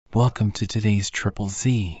Welcome to today's Triple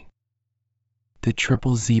Z. The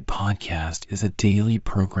Triple Z podcast is a daily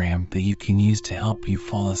program that you can use to help you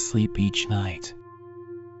fall asleep each night.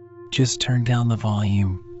 Just turn down the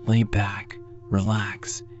volume, lay back,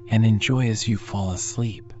 relax, and enjoy as you fall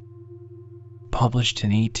asleep. Published in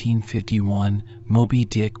 1851,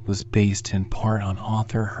 Moby-Dick was based in part on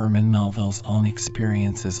author Herman Melville's own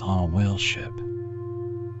experiences on a whale ship.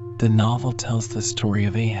 The novel tells the story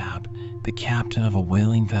of Ahab, the captain of a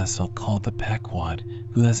whaling vessel called the Pequod,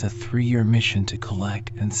 who has a 3-year mission to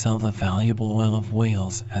collect and sell the valuable oil of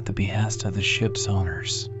whales at the behest of the ship's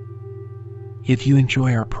owners. If you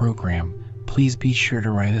enjoy our program, please be sure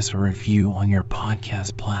to write us a review on your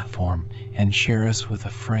podcast platform and share us with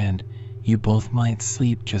a friend. You both might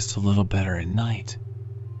sleep just a little better at night.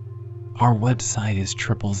 Our website is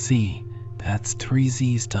Triple Z, that's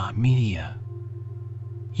 3zs.media.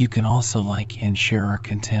 You can also like and share our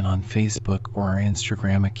content on Facebook or our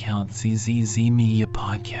Instagram account ZZZ Media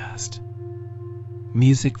Podcast.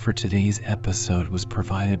 Music for today's episode was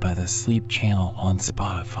provided by the Sleep Channel on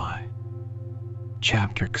Spotify.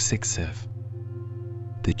 Chapter 6 of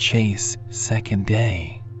The Chase, Second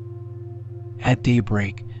Day. At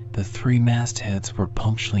daybreak, the 3 mastheads were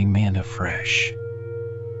punctually manned afresh.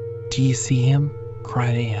 "Do you see him?"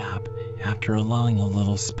 cried Ahab, after allowing a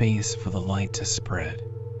little space for the light to spread.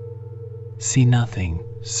 "See nothing,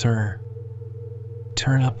 sir."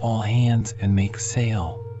 "Turn up all hands and make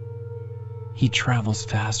sail." "He travels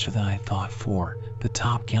faster than I thought for the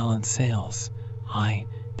top-gallant sails. Aye,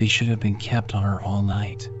 they should have been kept on her all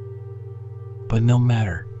night. But no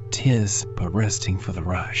matter, 'tis but resting for the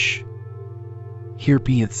rush." Here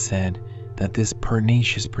be it said that this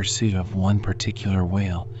pertinacious pursuit of one particular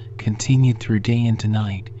whale, continued through day into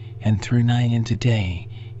night, and through night into day,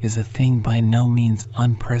 is a thing by no means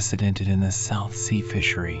unprecedented in the South Sea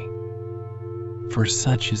fishery. For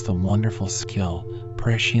such is the wonderful skill,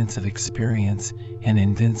 prescience of experience, and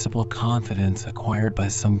invincible confidence acquired by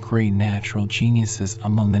some great natural geniuses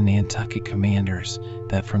among the Nantucket commanders,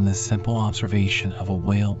 that from the simple observation of a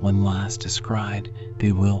whale when last descried,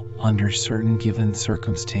 they will, under certain given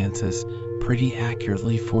circumstances, pretty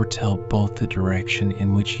accurately foretell both the direction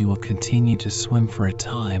in which he will continue to swim for a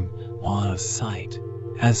time, while out of sight,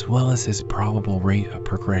 as well as his probable rate of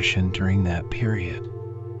progression during that period.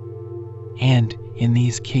 And, in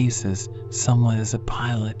these cases, somewhat as a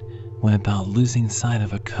pilot, when about losing sight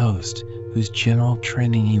of a coast, whose general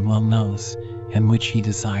trending he well knows, and which he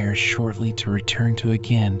desires shortly to return to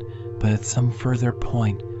again, but at some further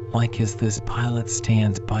point, like as this pilot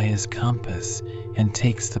stands by his compass, and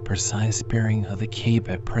takes the precise bearing of the cape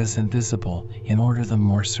at present visible, in order the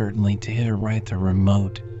more certainly to hit aright the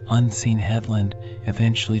remote, unseen headland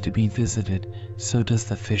eventually to be visited, so does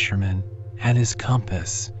the fisherman, at his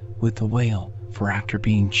compass, with the whale, for after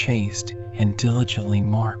being chased and diligently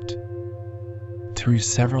marked through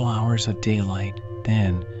several hours of daylight,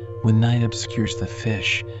 then, when night obscures the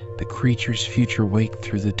fish, the creature's future wake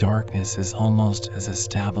through the darkness is almost as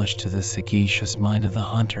established to the sagacious mind of the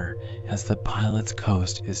hunter as the pilot's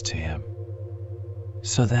coast is to him.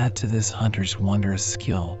 So that to this hunter's wondrous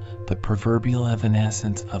skill, the proverbial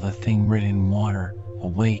evanescence of a thing writ in water,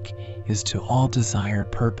 awake, is to all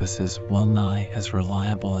desired purposes well nigh as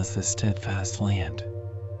reliable as the steadfast land.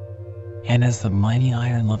 And as the mighty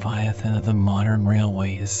iron leviathan of the modern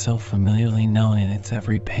railway is so familiarly known in its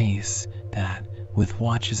every pace, that, with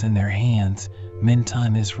watches in their hands, men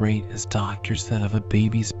time his rate as doctors that of a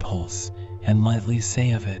baby's pulse, and lightly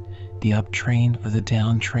say of it, the up train or the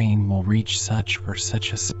down train will reach such or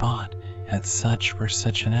such a spot, at such or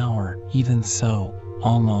such an hour. Even so,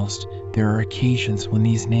 almost, there are occasions when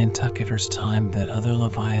these Nantucketers time that other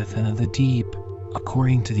leviathan of the deep,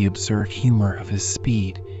 according to the absurd humor of his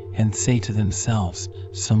speed, and say to themselves,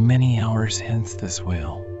 so many hours hence this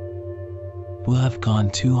whale will have gone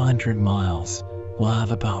 200 miles, will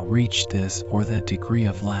have about reached this or that degree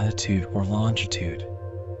of latitude or longitude.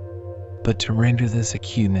 But to render this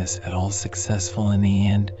acuteness at all successful in the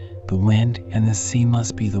end, the wind and the sea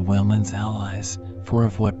must be the whaleman's allies, for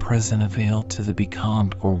of what present avail to the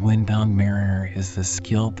becalmed or windbound mariner is the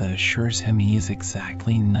skill that assures him he is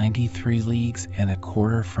exactly 93 leagues and a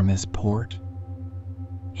quarter from his port?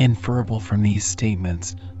 Inferable from these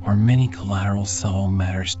statements are many collateral subtle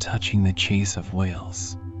matters touching the chase of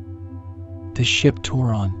whales. The ship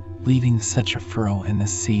tore on, leaving such a furrow in the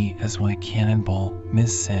sea as when a cannonball,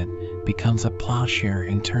 misset, becomes a plowshare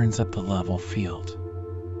and turns up the level field.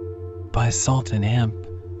 "By salt and hemp,"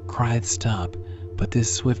 cried Stubb, but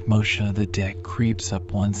this swift motion of the deck creeps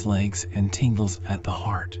up one's legs and tingles at the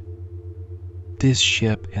heart. "This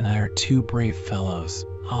ship and I are two brave fellows.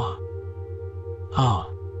 Ah,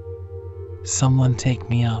 Someone take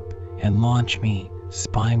me up and launch me,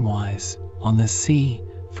 spine-wise, on the sea,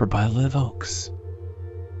 for by live oaks.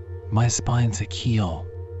 My spine's a keel.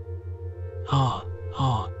 Ah,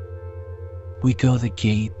 ah. We go the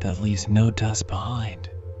gate that leaves no dust behind.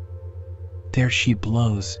 There she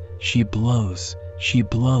blows, she blows, she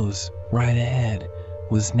blows, right ahead,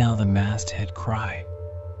 was now the masthead cry.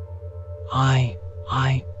 I,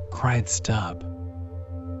 cried Stubb.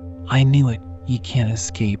 I knew it, ye can't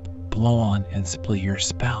escape, blow on and split your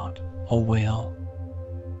spout, O whale.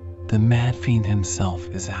 The mad fiend himself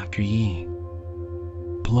is after ye.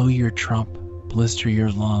 Blow your trump, blister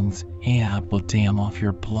your lungs, Ahab will dam off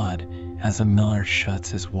your blood as a miller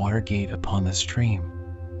shuts his water gate upon the stream.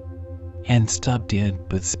 And Stubb did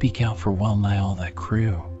but speak out for well nigh all that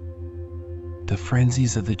crew. The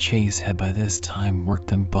frenzies of the chase had by this time worked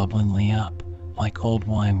them bubblingly up, like old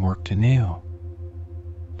wine worked anew.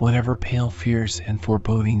 Whatever pale fears and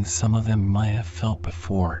forebodings some of them might have felt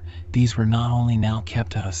before, these were not only now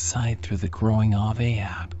kept out of sight through the growing awe of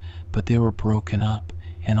Ahab, but they were broken up,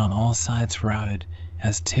 and on all sides routed,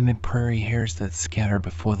 as timid prairie hares that scatter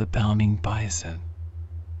before the bounding bison.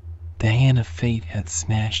 The hand of fate had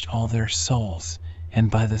snatched all their souls, and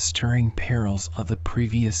by the stirring perils of the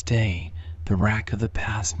previous day, the rack of the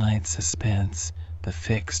past night's suspense, the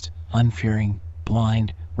fixed, unfearing,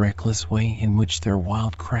 blind, reckless way in which their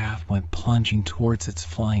wild craft went plunging towards its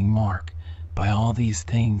flying mark, by all these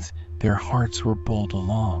things their hearts were bowled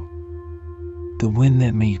along. The wind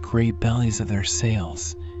that made great bellies of their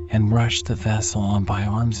sails, and rushed the vessel on by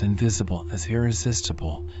arms invisible as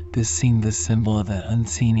irresistible, this seemed the symbol of that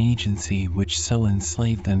unseen agency which so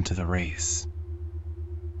enslaved them to the race.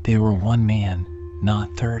 They were one man,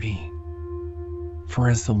 not 30. For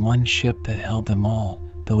as the one ship that held them all,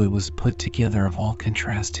 though it was put together of all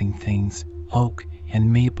contrasting things, oak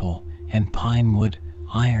and maple and pine wood,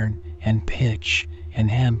 iron and pitch and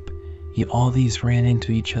hemp, yet all these ran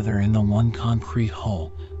into each other in the one concrete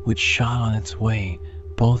hull, which shot on its way,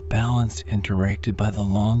 both balanced and directed by the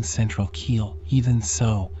long central keel. Even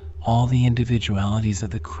so, all the individualities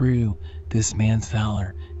of the crew, this man's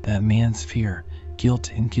valor, that man's fear,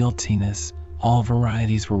 guilt and guiltiness, all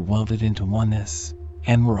varieties were welded into oneness,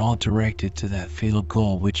 and were all directed to that fatal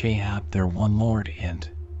goal which Ahab, their one lord and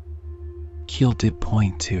keel, did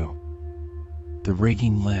point to. The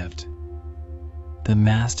rigging lived. The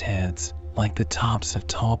mastheads, like the tops of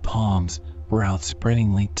tall palms, were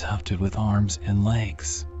outspreadingly tufted with arms and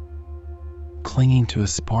legs. Clinging to a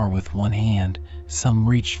spar with one hand, some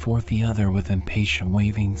reached forth the other with impatient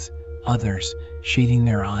wavings, others, shading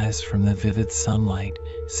their eyes from the vivid sunlight,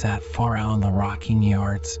 sat far out on the rocking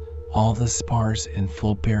yards, all the spars in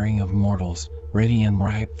full bearing of mortals, ready and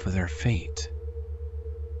ripe for their fate.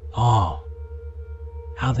 Oh,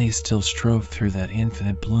 how they still strove through that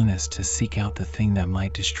infinite blueness to seek out the thing that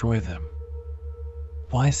might destroy them.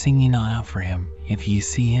 Why sing ye not out for him, if ye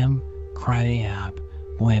see him? Cried Ahab,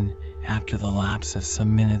 when, after the lapse of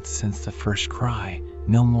some minutes since the first cry,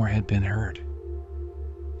 no more had been heard.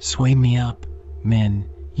 Sway me up, men,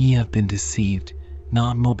 ye have been deceived.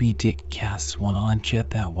 Not Moby-Dick casts one on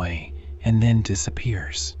jet that way, and then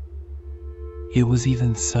disappears. It was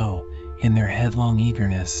even so. In their headlong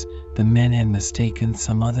eagerness, the men had mistaken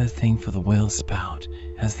some other thing for the whale's spout,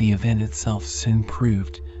 as the event itself soon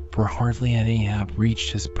proved, for hardly had Ahab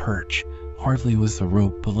reached his perch, hardly was the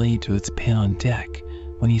rope belayed to its pin on deck,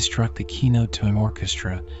 when he struck the keynote to an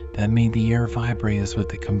orchestra that made the air vibrate as with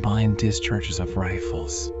the combined discharges of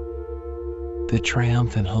rifles. The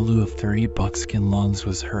triumphant halloo of 30 buckskin lungs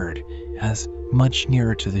was heard, as, much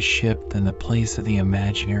nearer to the ship than the place of the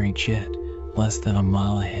imaginary jet, less than a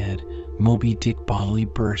mile ahead, Moby-Dick bodily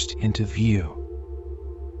burst into view.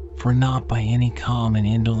 For not by any calm and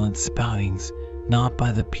indolent spoutings, not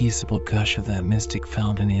by the peaceable gush of that mystic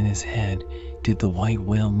fountain in his head, did the white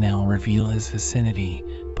whale now reveal his vicinity,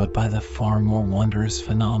 but by the far more wondrous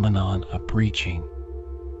phenomenon of breaching.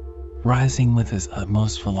 Rising with his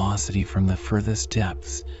utmost velocity from the furthest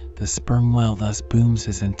depths, the sperm whale thus booms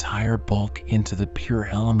his entire bulk into the pure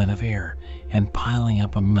element of air, and piling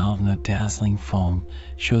up a mountain of dazzling foam,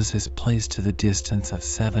 shows his place to the distance of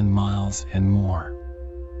 7 miles and more.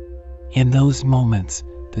 In those moments,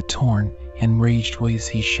 the torn, enraged waves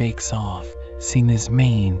he shakes off seem his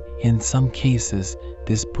main. In some cases,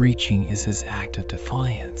 this breaching is his act of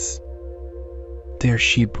defiance. There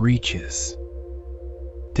she breaches.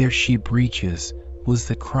 There she breaches, was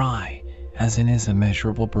the cry, as in his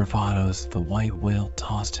immeasurable bravadoes the white whale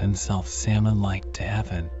tossed himself salmon-like to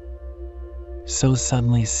heaven. So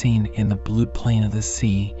suddenly seen in the blue plain of the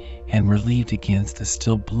sea, and relieved against the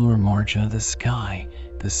still bluer margin of the sky,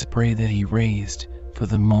 the spray that he raised, for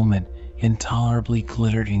the moment, intolerably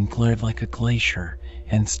glittered and glared like a glacier,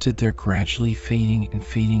 and stood there gradually fading and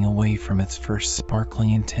fading away from its first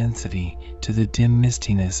sparkling intensity to the dim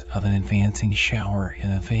mistiness of an advancing shower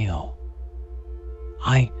in a vale.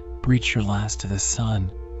 "I breach your last to the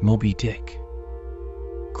sun, Moby-Dick,"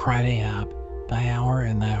 cried Ahab. "Thy hour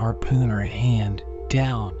and thy harpoon are at hand.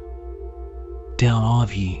 Down! Down all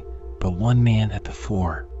of ye, but one man at the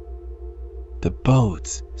fore. The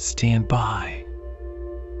boats, stand by!"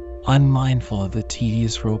 Unmindful of the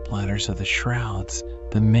tedious rope ladders of the shrouds,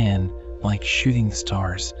 the men, like shooting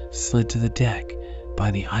stars, slid to the deck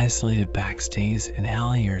by the isolated backstays and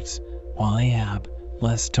halyards, while Ahab,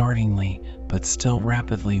 less dartingly but still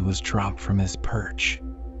rapidly, was dropped from his perch.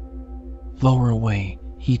 "Lower away,"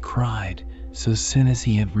 he cried, so soon as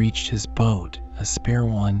he had reached his boat, a spare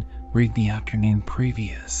one, rigged the afternoon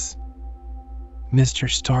previous. "Mr.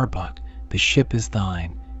 Starbuck, the ship is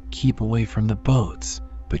thine. Keep away from the boats,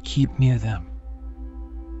 but keep near them.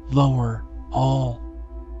 Lower, all!"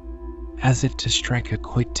 As if to strike a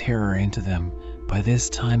quick terror into them, by this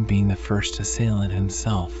time being the first assailant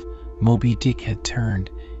himself, Moby-Dick had turned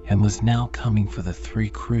and was now coming for the three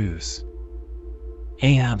crews.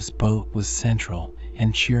 Ahab's boat was central,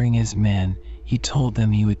 and cheering his men, he told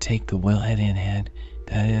them he would take the whalehead inhead,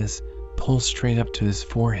 that is, pull straight up to his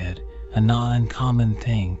forehead, a not uncommon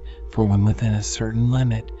thing, for when within a certain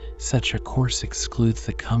limit, such a course excludes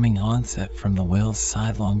the coming onset from the whale's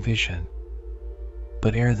sidelong vision.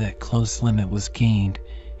 But ere that close limit was gained,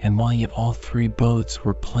 and while yet all three boats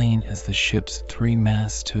were plain as the ship's three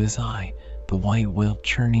masts to his eye, the white whale,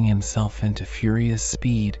 churning himself into furious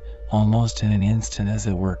speed, almost in an instant as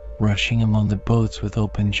it were, rushing among the boats with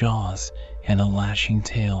open jaws and a lashing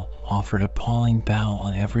tail, offered appalling battle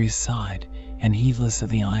on every side, and heedless of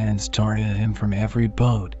the irons darted at him from every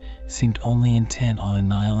boat, seemed only intent on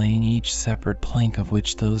annihilating each separate plank of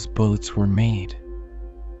which those boats were made.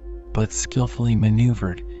 But skillfully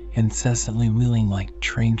maneuvered, incessantly wheeling like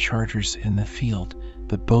trained chargers in the field,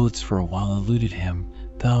 the boats for a while eluded him,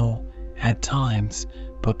 though, at times,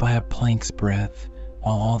 but by a plank's breadth,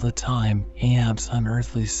 while all the time Ahab's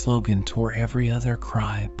unearthly slogan tore every other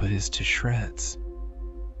cry but his to shreds.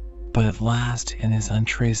 But at last, in his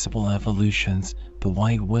untraceable evolutions, the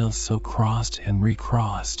white whale so crossed and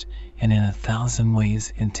recrossed, and in 1,000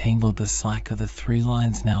 ways entangled the slack of the three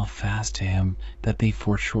lines now fast to him, that they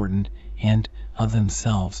foreshortened, and, of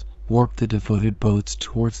themselves, warped the devoted boats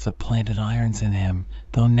towards the planted irons in him,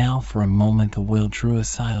 though now for a moment the whale drew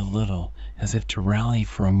aside a little, as if to rally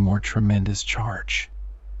for a more tremendous charge.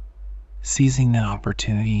 Seizing that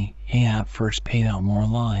opportunity, Ahab first paid out more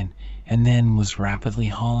line, and then was rapidly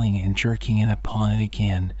hauling and jerking it upon it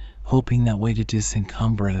again, hoping that way to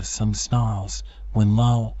disencumber it of some snarls, when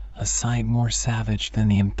lo, a sight more savage than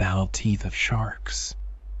the embattled teeth of sharks.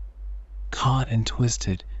 Caught and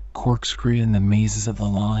twisted, corkscrewed in the mazes of the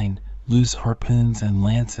line, loose harpoons and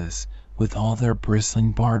lances, with all their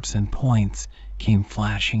bristling barbs and points, came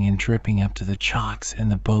flashing and dripping up to the chocks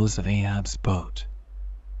and the bows of Ahab's boat.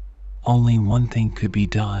 Only one thing could be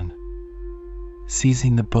done.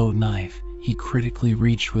 Seizing the boat knife, he critically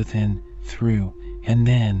reached within, through, and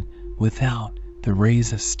then, without, the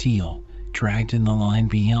rays of steel, dragged in the line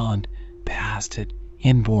beyond, past it,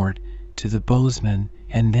 inboard, to the bowsman,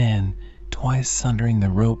 and then, twice sundering the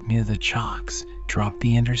rope near the chocks, dropped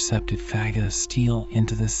the intercepted faggot of steel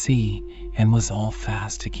into the sea, and was all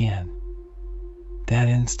fast again. That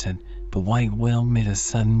instant, the white whale made a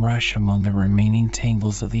sudden rush among the remaining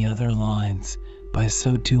tangles of the other lines, by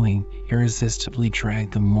so doing, irresistibly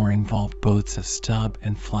dragged the more involved boats of Stubb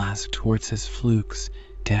and Flask towards his flukes,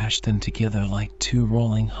 dashed them together like two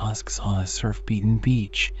rolling husks on a surf-beaten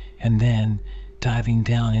beach, and then, diving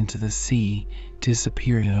down into the sea,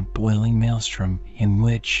 disappeared in a boiling maelstrom in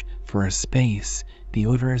which, for a space, the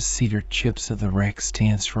odorous cedar chips of the wrecks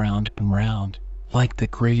danced round and round, like the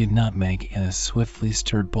grated nutmeg in a swiftly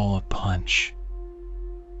stirred bowl of punch.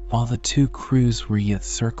 While the two crews were yet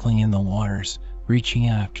circling in the waters, reaching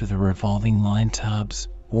out after the revolving line tubs,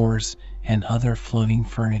 oars, and other floating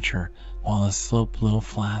furniture, while a sloped little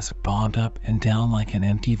Flask bobbed up and down like an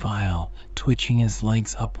empty vial, twitching his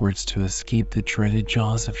legs upwards to escape the dreaded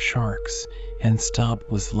jaws of sharks, and Stubb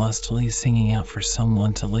was lustily singing out for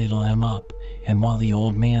someone to ladle him up, and while the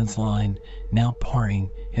old man's line, now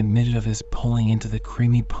parting, admitted of his pulling into the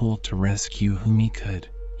creamy pool to rescue whom he could,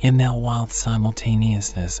 in that wild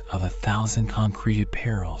simultaneousness of 1,000 concreted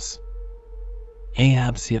perils.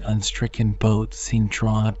 Ahab's yet unstricken boat seemed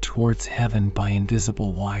drawn up towards heaven by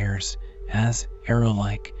invisible wires, as,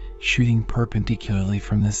 arrow-like, shooting perpendicularly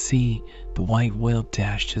from the sea, the white whale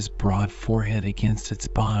dashed his broad forehead against its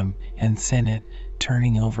bottom, and sent it,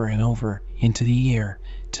 turning over and over into the air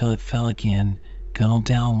till it fell again, gunnel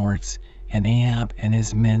downwards, and Ahab and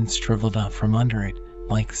his men struggled up from under it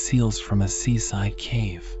like seals from a seaside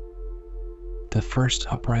cave. The first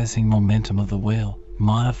uprising momentum of the whale,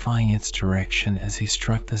 modifying its direction as he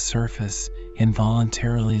struck the surface,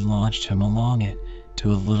 involuntarily launched him along it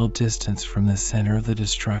to a little distance from the center of the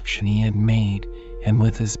destruction he had made, and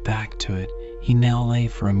with his back to it, he now lay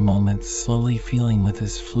for a moment slowly feeling with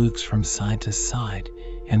his flukes from side to side,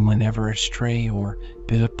 and whenever a stray or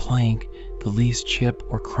bit of plank, the least chip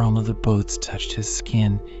or crumb of the boats touched his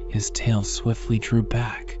skin, his tail swiftly drew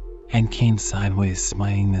back, and came sideways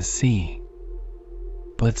smiting the sea.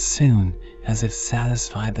 But soon, as if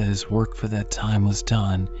satisfied that his work for that time was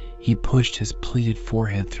done, he pushed his pleated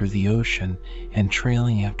forehead through the ocean, and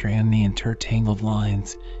trailing after him the intertangled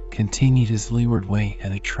lines, continued his leeward way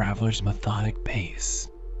at a traveler's methodic pace.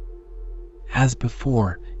 As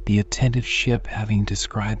before, the attentive ship, having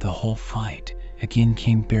described the whole fight, again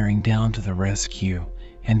came bearing down to the rescue,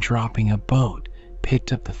 and dropping a boat,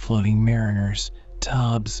 picked up the floating mariners,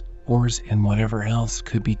 tubs, oars, and whatever else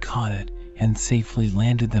could be caught at, and safely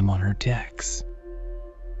landed them on her decks.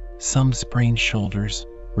 Some sprained shoulders,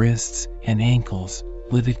 wrists, and ankles,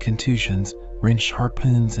 livid contusions, wrenched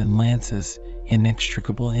harpoons and lances,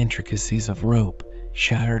 inextricable intricacies of rope,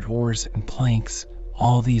 shattered oars and planks,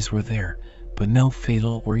 all these were there, but no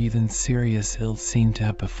fatal or even serious ill seemed to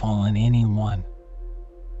have befallen any one.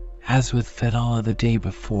 As with Fedallah the day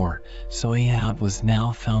before, so Ahab was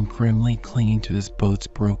now found grimly clinging to his boat's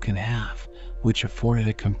broken half, which afforded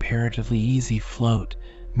a comparatively easy float,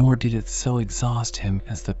 nor did it so exhaust him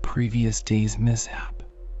as the previous day's mishap.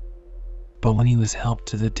 But when he was helped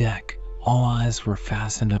to the deck, all eyes were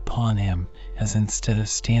fastened upon him, as instead of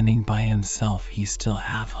standing by himself he still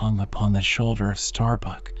half hung upon the shoulder of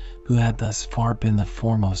Starbuck, who had thus far been the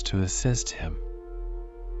foremost to assist him.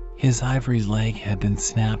 His ivory leg had been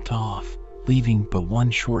snapped off, leaving but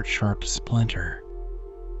one short sharp splinter.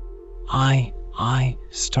 Aye,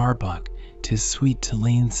 Starbuck, 'tis sweet to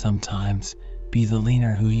lean sometimes, be the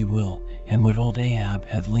leaner who he will, and would old Ahab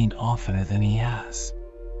had leaned oftener than he has.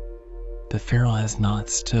 The ferrule has not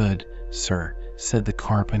stood, sir, said the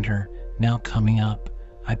carpenter, now coming up.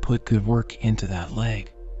 I put good work into that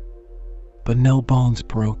leg. But no bones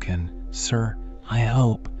broken, sir, I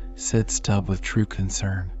hope, said Stubb with true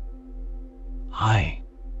concern. Aye.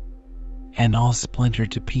 And all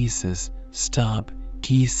splintered to pieces, Stubb,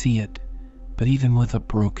 d'ye see it? But even with a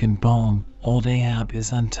broken bone, old Ahab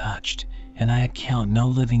is untouched, and I account no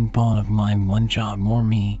living bone of mine one jot more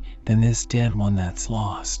me than this dead one that's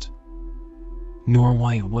lost. Nor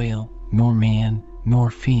white whale, nor man, nor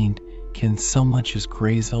fiend, can so much as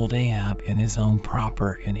graze old Ahab in his own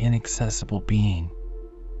proper and inaccessible being.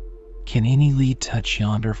 Can any lead touch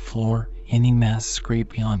yonder floor, any mast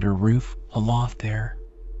scrape yonder roof, aloft there?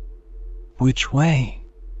 Which way?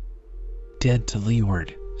 Dead to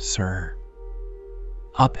leeward, sir.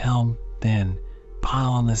 Up helm, then,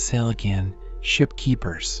 pile on the sail again, ship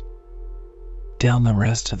keepers. Down the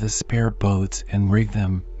rest of the spare boats and rig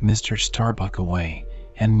them, Mr. Starbuck, away,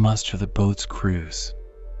 and muster the boat's crews.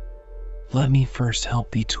 Let me first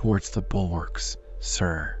help thee towards the bulwarks,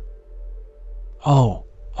 sir. Oh!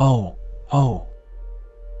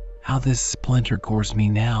 How this splinter gores me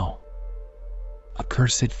now!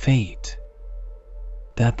 Accursed fate!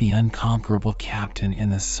 That the unconquerable captain in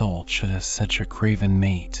the soul should have such a craven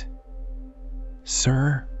mate.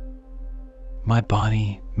 Sir? My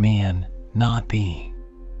body, man, not thee.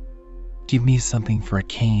 Give me something for a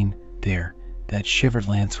cane, there, that shivered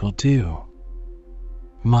lance will do.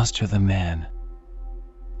 Muster the men.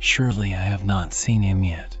 Surely I have not seen him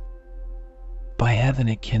yet. By heaven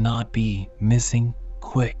it cannot be, missing,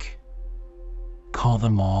 quick. Call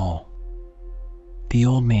them all. The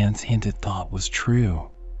old man's hinted thought was true.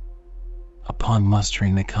 Upon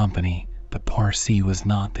mustering the company, the Parsee was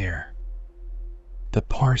not there. The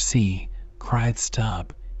Parsee, cried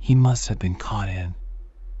Stubb, he must have been caught in.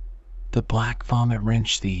 The black vomit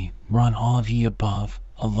wrench thee, run all of ye above,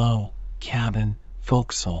 alow, cabin,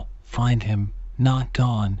 forecastle, find him, not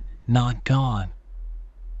gone, not gone.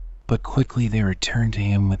 But quickly they returned to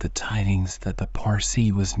him with the tidings that the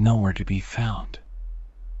Parsee was nowhere to be found.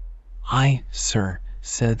 Aye, sir,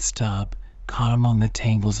 said Stubb, caught among the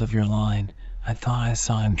tangles of your line. I thought I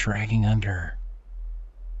saw him dragging under.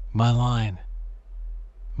 My line?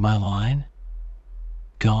 My line?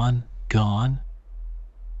 Gone, gone?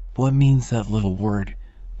 What means that little word?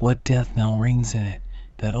 What death knell rings in it,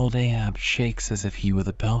 that old Ahab shakes as if he were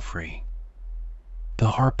the belfry? The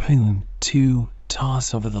harpoon, too,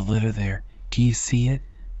 toss over the litter there. Do ye see it?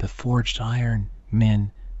 The forged iron,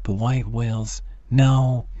 men, the white whales,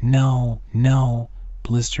 No, no, no,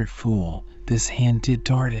 blistered fool, this hand did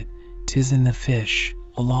dart it, 'tis in the fish,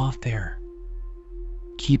 aloft there.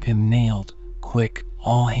 Keep him nailed, quick,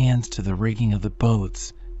 all hands to the rigging of the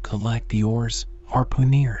boats, collect the oars,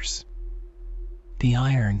 harpooneers. The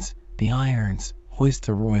irons, hoist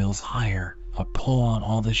the royals higher, a pull on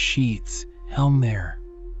all the sheets, helm there.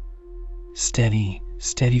 Steady,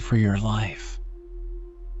 steady for your life.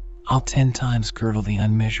 I'll 10 times girdle the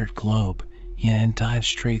unmeasured globe, yet and dive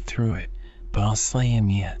straight through it, but I'll slay him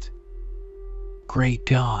yet. Great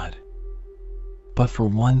God! But for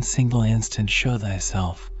one single instant show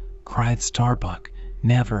thyself, cried Starbuck.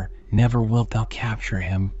 Never, never wilt thou capture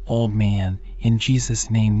him, old man, in Jesus'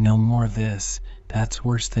 name no more of this, that's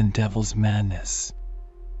worse than devil's madness.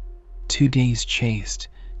 2 days chased,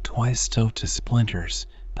 twice stove to splinters,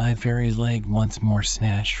 thy very leg once more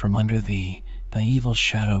snatched from under thee, thy evil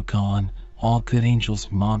shadow gone, all good angels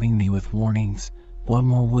mobbing thee with warnings. What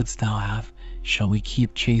more wouldst thou have? Shall we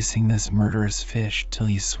keep chasing this murderous fish till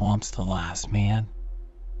he swamps the last man?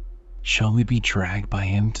 Shall we be dragged by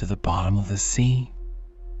him to the bottom of the sea?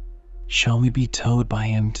 Shall we be towed by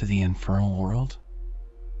him to the infernal world?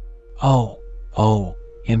 Oh, oh,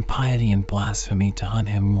 impiety and blasphemy to hunt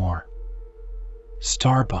him more.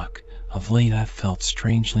 Starbuck, of late I've felt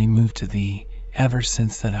strangely moved to thee, ever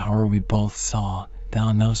since that hour we both saw,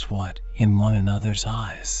 thou knowst what, in one another's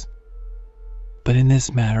eyes. But in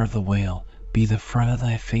this matter of the whale, be the front of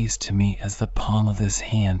thy face to me as the palm of this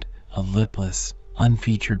hand, a lipless,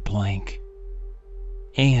 unfeatured blank.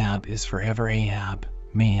 Ahab is forever Ahab,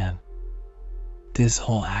 man. This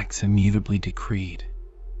whole act's immutably decreed.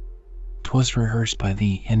 'Twas rehearsed by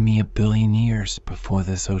thee and me a billion years before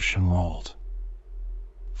this ocean rolled.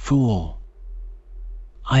 Fool!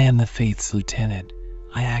 I am the fate's lieutenant,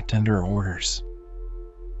 I act under orders.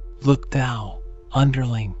 Look thou,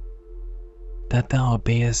 underling, that thou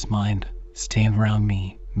obeyest mine, stand round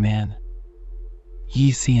me, men.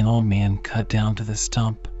 Ye see an old man cut down to the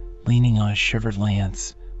stump, leaning on a shivered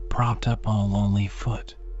lance, propped up on a lonely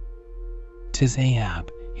foot. 'Tis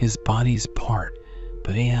Ahab, his body's part,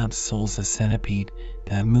 but Ahab's soul's a centipede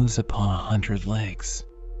that moves upon 100 legs.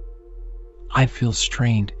 I feel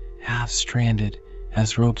strained, half stranded,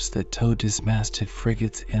 as ropes that tow dismasted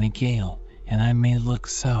frigates in a gale, and I may look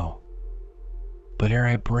so. But ere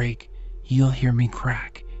I break, ye'll hear me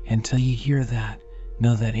crack, and till ye hear that,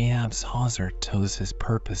 know that Ahab's hawser tows his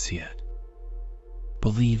purpose yet.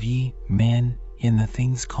 Believe ye, men, in the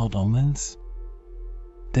things called omens?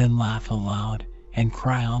 Then laugh aloud, and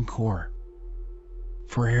cry encore.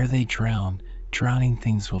 For ere they drown, drowning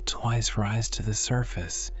things will twice rise to the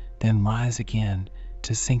surface, then rise again,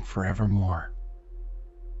 to sink forevermore.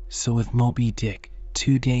 So with Moby-Dick,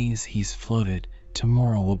 2 days he's floated,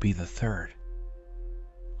 tomorrow will be the 3rd.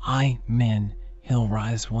 Aye, men, he'll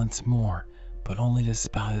rise once more, but only to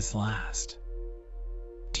spout his last.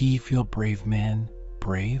 Do ye feel brave, men,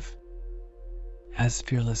 brave? As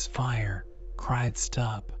fearless fire, cried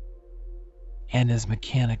Stubb. And as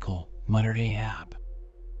mechanical, muttered Ahab.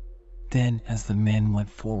 Then, as the men went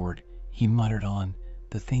forward, he muttered on,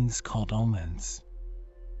 the things called omens.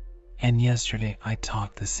 And yesterday I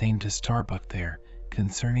talked the same to Starbuck there,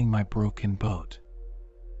 concerning my broken boat.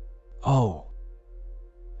 Oh!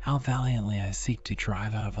 How valiantly I seek to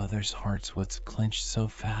drive out of others' hearts what's clenched so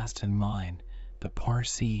fast in mine, the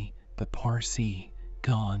Parsee,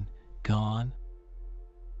 gone, gone?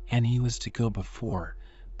 And he was to go before,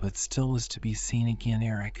 but still was to be seen again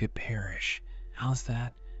ere I could perish. How's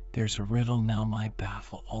that? There's a riddle now might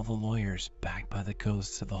baffle all the lawyers, backed by the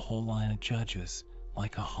ghosts of the whole line of judges.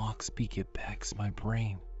 Like a hawk's beak it pecks my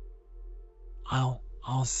brain. I'll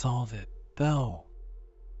solve it, though.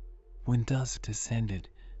 When dusk descended,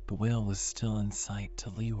 the whale was still in sight to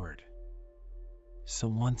leeward. So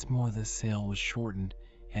once more the sail was shortened,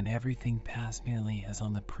 and everything passed nearly as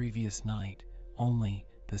on the previous night, only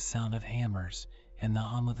the sound of hammers and the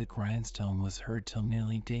hum of the grindstone was heard till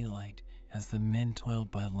nearly daylight, as the men toiled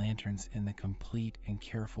by lanterns in the complete and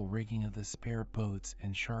careful rigging of the spare boats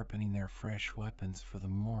and sharpening their fresh weapons for the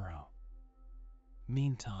morrow.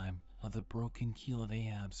 Meantime, of the broken keel of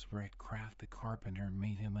Ahab's wrecked craft the carpenter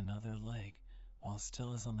made him another leg, while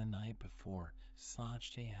still as on the night before,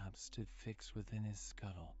 slouched Ahab stood fixed within his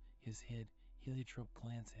scuttle, his head, heliotrope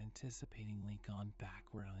glance anticipatingly gone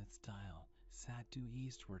backward on its dial, sat due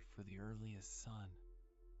eastward for the earliest sun.